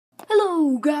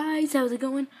Yo guys, how's it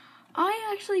going?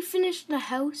 I actually finished the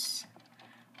house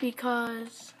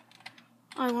because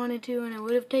I wanted to and it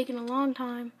would have taken a long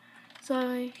time.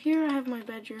 So here I have my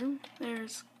bedroom.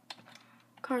 There's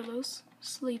Carlos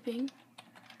sleeping.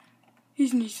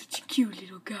 Isn't he such a cute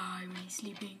little guy when he's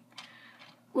sleeping?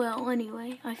 Well,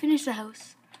 anyway, I finished the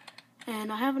house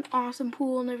and I have an awesome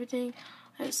pool and everything.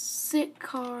 I have sick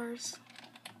cars.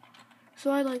 So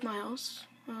I like my house.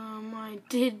 I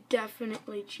did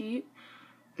definitely cheat.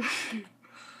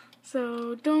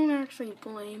 So don't actually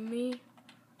blame me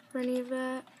for any of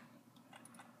that.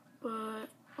 But,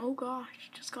 oh gosh,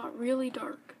 it just got really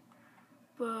dark.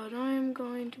 But I'm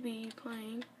going to be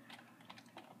playing.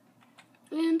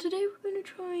 And today we're going to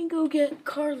try and go get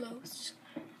Carlos.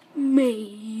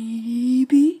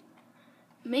 Maybe.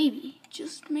 Maybe.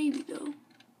 Just maybe though.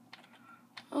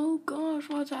 Oh gosh,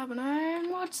 what's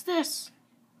happening? What's this?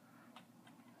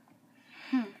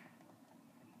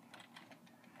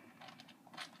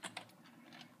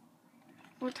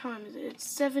 What time is it? It's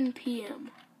 7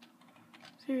 p.m.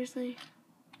 Seriously?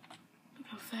 Look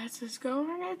how fast it's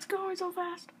going. It's going so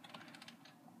fast.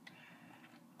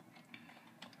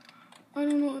 I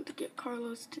don't know what to get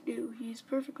Carlos to do. He's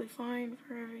perfectly fine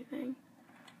for everything.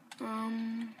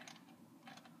 Oh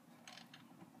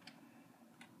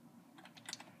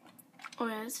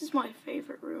yeah, this is my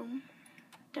favorite room.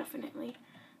 Definitely.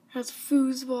 Has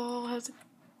foosball, has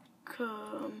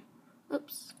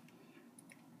oops.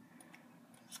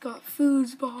 It's got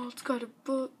foosball, it's got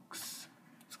books,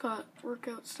 it's got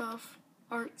workout stuff,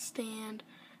 art stand,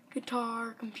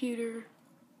 guitar, computer,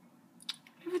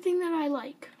 everything that I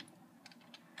like.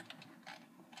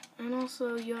 And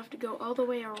also you have to go all the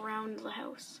way around the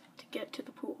house to get to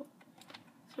the pool.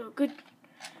 So good.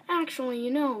 Actually,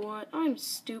 you know what? I'm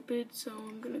stupid, so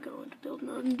I'm gonna go into build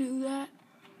mode and do that.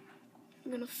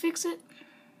 I'm gonna fix it.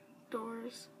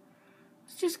 Doors.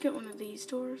 Let's just get one of these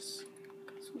doors.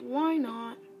 Because why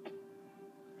not?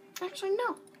 Actually,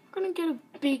 no. I'm gonna get a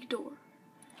big door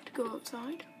to go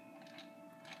outside.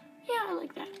 Yeah, I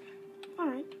like that.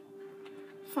 Alright.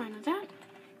 Fine with that.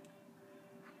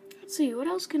 Let's see, what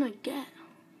else can I get?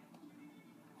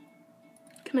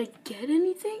 Can I get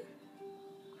anything?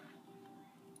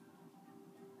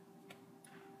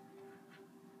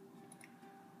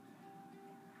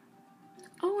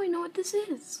 Oh, I know what this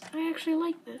is. I actually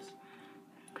like this.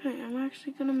 Okay, I'm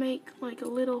actually gonna make like a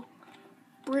little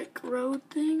brick road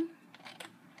thing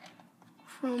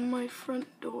from my front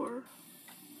door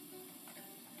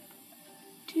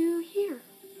to here.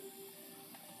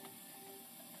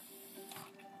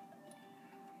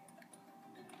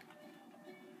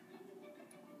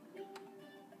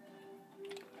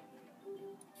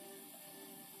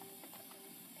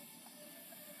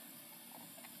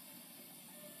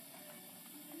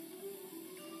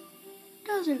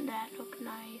 Doesn't that look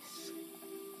nice?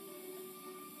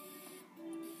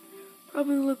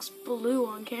 Probably looks blue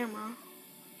on camera.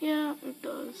 Yeah, it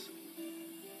does.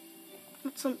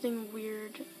 That's something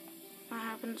weird that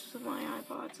happens to my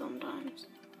iPod sometimes.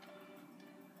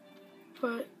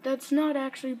 But that's not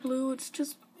actually blue, it's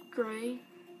just gray.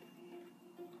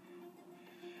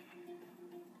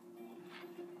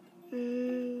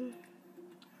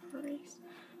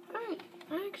 Alright,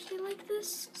 I actually like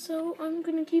this, so I'm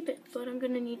gonna keep it, but I'm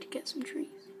gonna need to get some trees.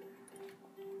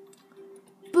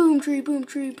 Boom tree, boom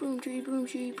tree, boom tree, boom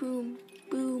tree, boom,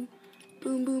 boom,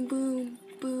 boom, boom, boom,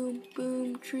 boom,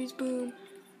 boom, trees, boom.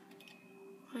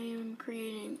 I am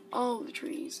creating all the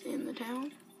trees in the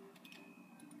town.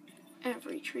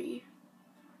 Every tree.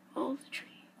 All the trees.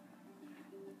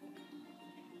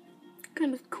 What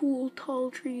kind of cool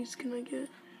tall trees can I get?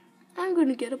 I'm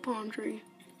gonna get a palm tree.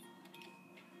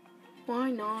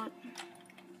 Why not?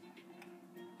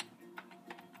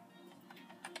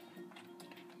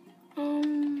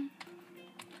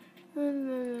 I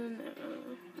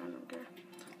don't care.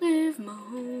 Live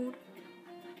mode.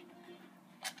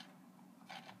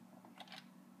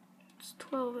 It's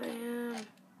 12 a.m.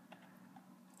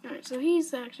 Alright, so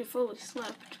he's actually fully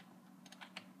slept.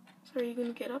 So are you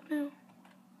gonna get up now?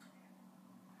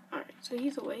 Alright, so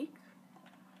he's awake.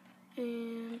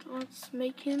 And let's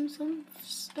make him some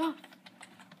stuff.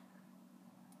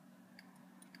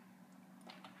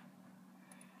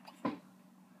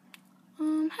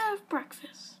 Have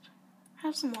breakfast.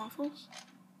 Have some waffles.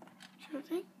 Sure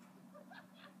thing.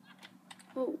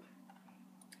 Oh.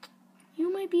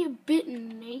 You might be a bit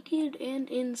naked and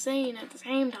insane at the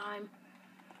same time.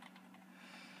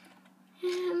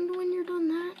 And when you're done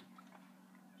that,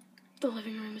 the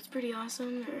living room is pretty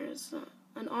awesome. There's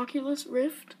an Oculus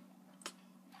Rift.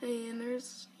 And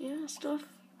there's, yeah, stuff.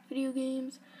 Video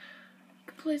games.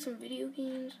 play some video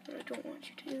games, but I don't want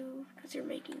you to because you're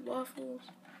making waffles.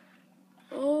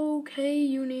 Okay,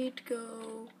 you need to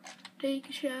go take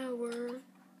a shower.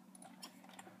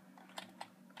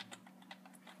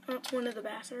 That's one of the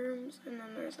bathrooms, and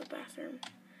then there's a bathroom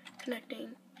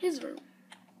connecting his room.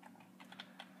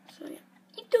 So yeah.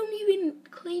 You don't even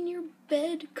clean your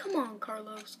bed. Come on,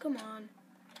 Carlos. Come on.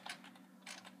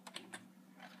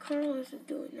 Carlos is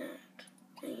doing that.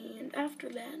 And after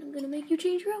that, I'm going to make you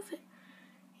change your outfit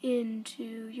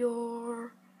into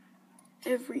your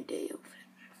everyday outfit.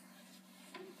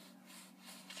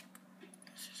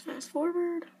 Let's just fast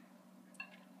forward.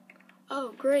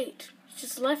 Oh, great.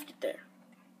 Just left it there.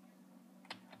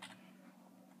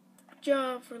 Good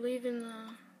job for leaving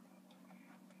the...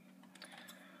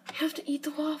 You have to eat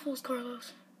the waffles,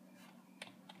 Carlos.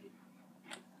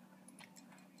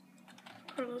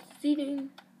 Carlos is eating.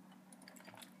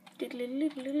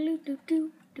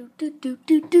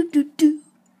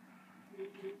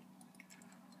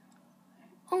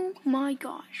 Oh my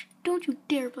gosh. Don't you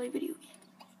dare play video games.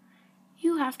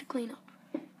 You have to clean up.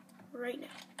 Right now.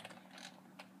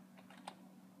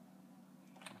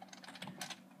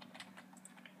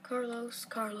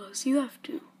 Carlos, you have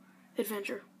to.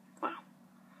 Adventure. Wow.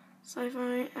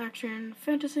 Sci-fi, action,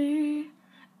 fantasy.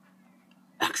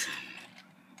 Action.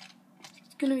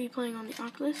 It's gonna be playing on the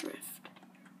Oculus Rift.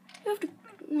 You have to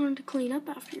learn to clean up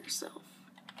after yourself.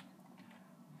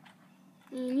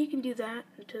 And you can do that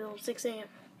until 6 a.m.,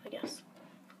 I guess.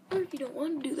 Or if you don't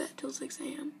want to do that till 6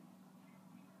 a.m.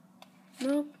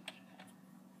 Nope.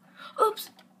 Oops!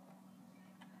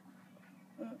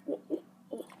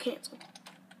 Oh, cancel.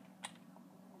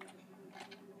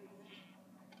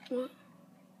 What?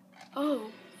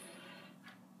 Oh.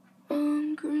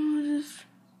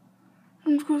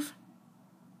 Of course.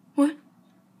 What?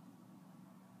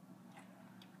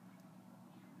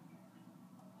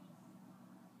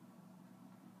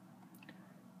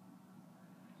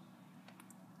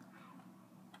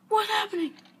 What's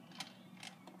happening?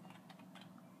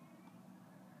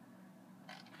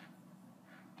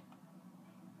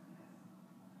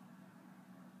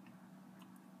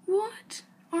 What?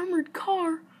 Armored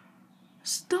car?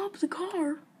 Stop the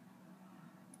car.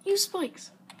 Use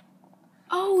spikes.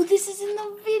 Oh, this is in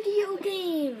the video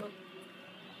game.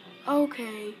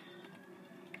 Okay.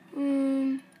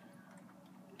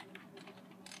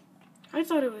 I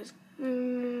thought it was,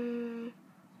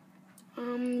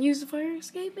 use the fire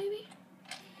escape, maybe?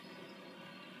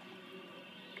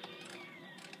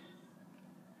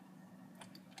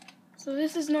 So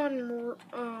this is not in,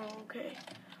 oh, okay.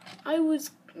 I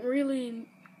was really,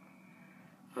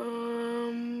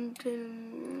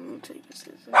 take this.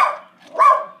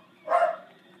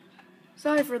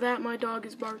 Sorry for that, my dog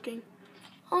is barking.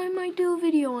 I might do a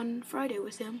video on Friday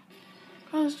with him.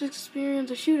 I was to experience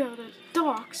a shootout at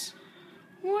docks.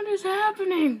 What is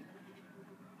happening?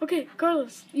 Okay,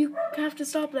 Carlos, you have to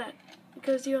stop that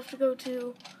because you have to go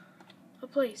to a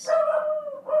place.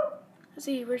 Let's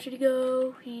see, where should he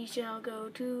go? He shall go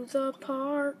to the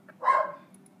park.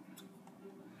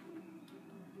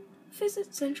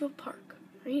 Visit Central Park.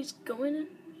 He's going in.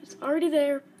 He's already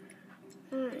there.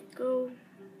 Alright, go,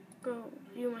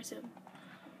 view my sim.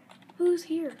 Who's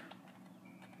here?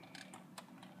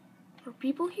 Are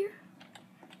people here?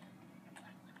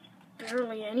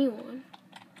 Barely anyone.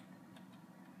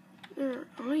 There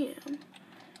I am.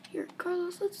 Here,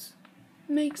 Carlos, let's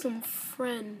make some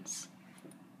friends.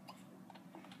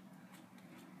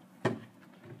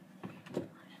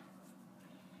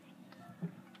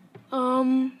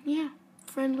 Yeah,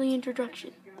 friendly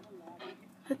introduction.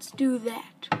 Let's do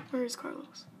that. Where is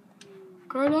Carlos?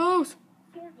 Carlos!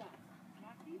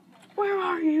 Where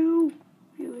are you?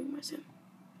 Viewing my sim.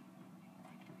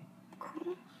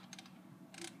 Carlos?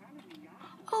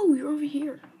 Oh, you're over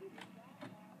here.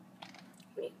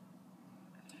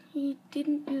 He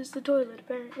didn't use the toilet,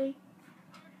 apparently.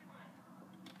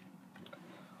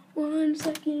 1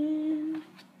 second.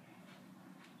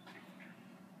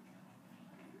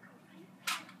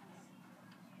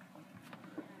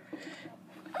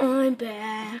 I'm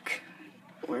back.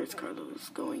 Where's Carlos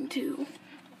going to?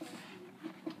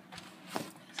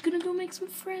 He's gonna go make some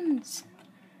friends.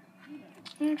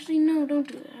 Actually, no, don't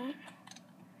do that.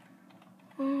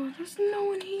 Oh, there's no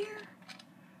one here.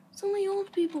 It's only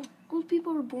old people. Old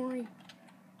people are boring.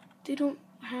 They don't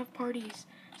have parties.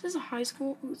 Is this a high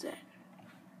school? Who's that?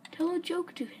 Tell a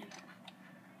joke to him.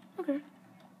 Okay.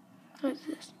 What's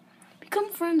this?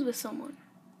 Become friends with someone.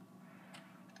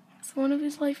 It's one of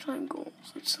his lifetime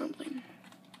goals. It's something.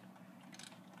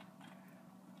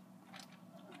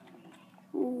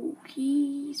 Oh,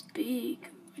 he's big.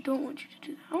 I don't want you to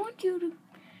do that. I want you to be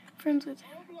friends with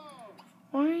him.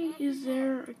 Why is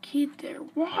there a kid there?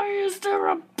 Why is there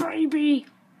a baby?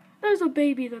 There's a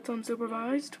baby that's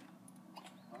unsupervised.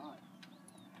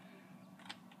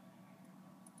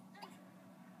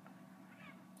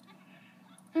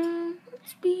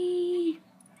 Let's be...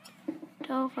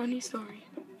 Tell a funny story.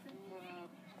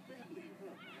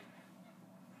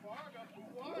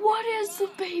 What is the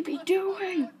baby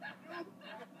doing?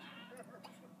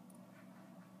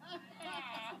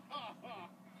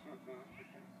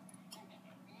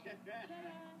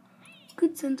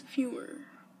 Good sense of humor.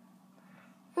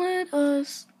 Let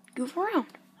us goof around.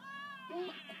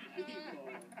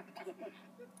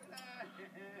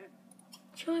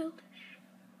 Childish.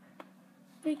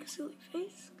 Make a silly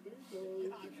face.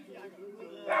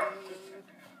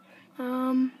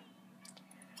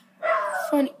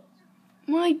 Funny.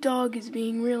 My dog is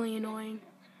being really annoying.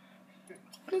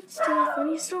 Let's tell a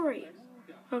funny story.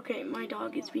 Okay, my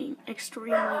dog is being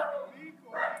extremely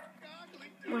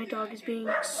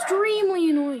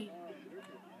annoying.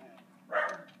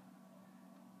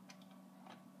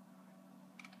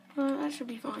 That should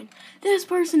be fine. This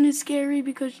person is scary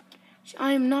because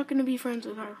I am not going to be friends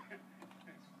with her.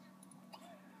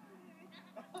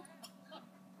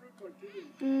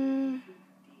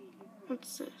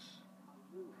 What's this?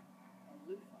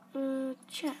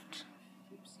 Chat.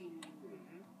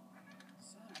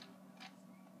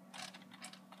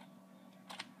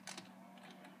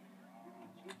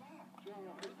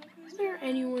 Is there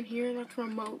anyone here that's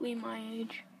remotely my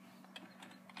age?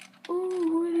 Oh,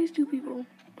 who are these two people?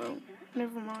 Oh,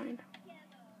 never mind.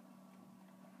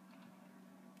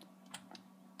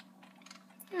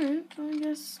 Alright, so I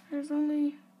guess there's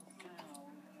only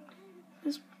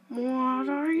this. What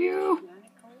are you?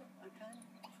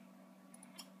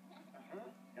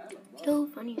 Tell a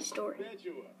funny story.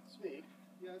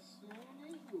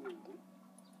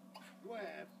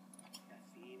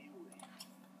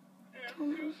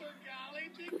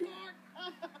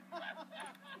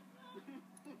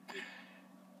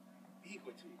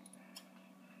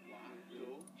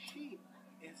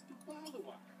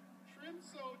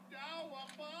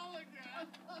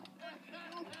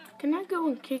 Can I go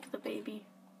and kick the baby?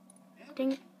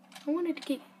 Dang it. I wanted to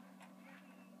kick.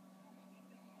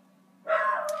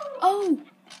 Oh!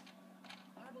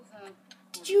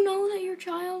 Did you know that your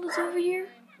child is over here?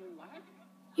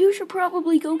 You should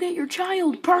probably go get your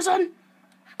child, person!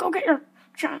 Go get your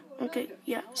child. Okay,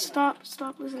 yeah, stop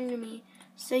listening to me.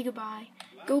 Say goodbye.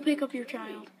 Go pick up your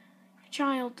child. Your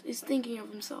child is thinking of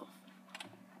himself.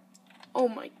 Oh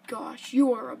my gosh,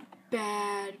 you are a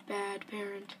bad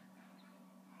parent.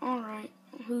 Alright,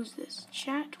 who's this?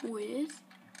 Chat with...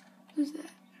 Who's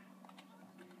that?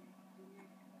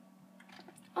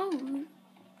 Oh,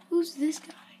 who's this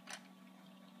guy?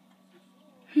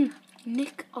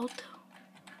 Nick Alto.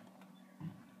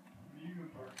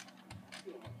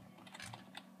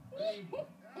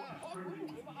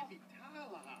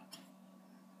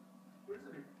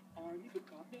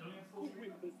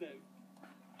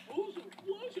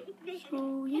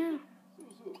 So, yeah.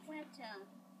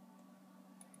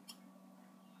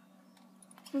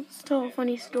 Let's tell a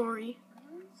funny story.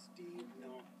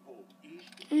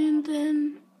 And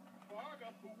then...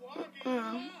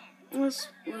 this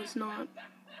was not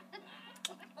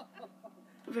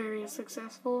very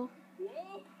successful.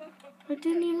 I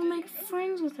didn't even make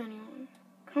friends with anyone.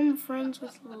 I'm friends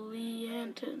with Lee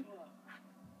Anton.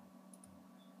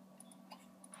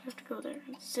 I have to go there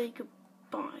and say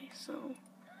goodbye, so...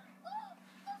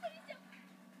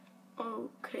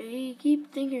 Okay,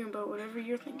 keep thinking about whatever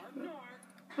you're thinking about.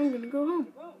 I'm gonna go home.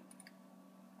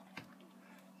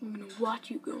 I'm gonna watch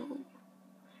you go home.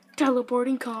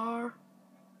 Teleporting car.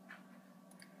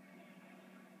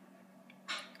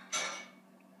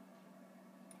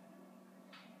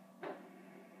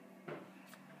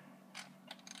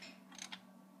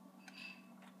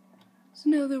 So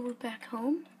now that we're back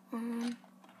home,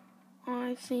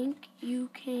 I think you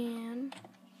can...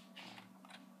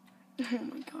 Oh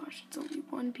my gosh, it's only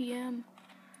 1 p.m.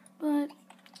 But,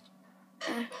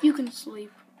 you can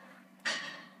sleep.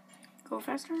 Go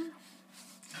faster.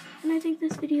 And I think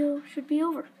this video should be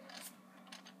over.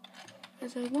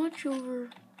 As I watch over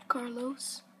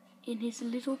Carlos in his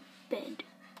little bed.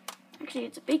 Actually,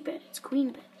 it's a big bed. It's a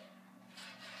queen bed.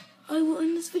 I will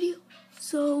end this video.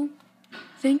 So,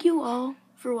 thank you all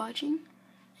for watching.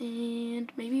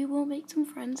 And maybe we'll make some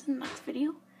friends in the next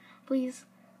video. Please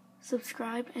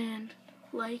subscribe and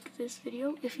like this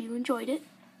video if you enjoyed it.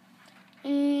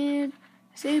 And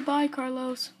say bye,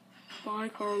 Carlos. Bye,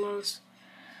 Carlos.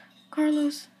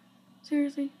 Carlos,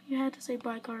 seriously, you had to say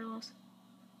bye, Carlos.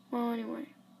 Well, anyway,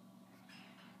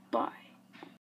 bye.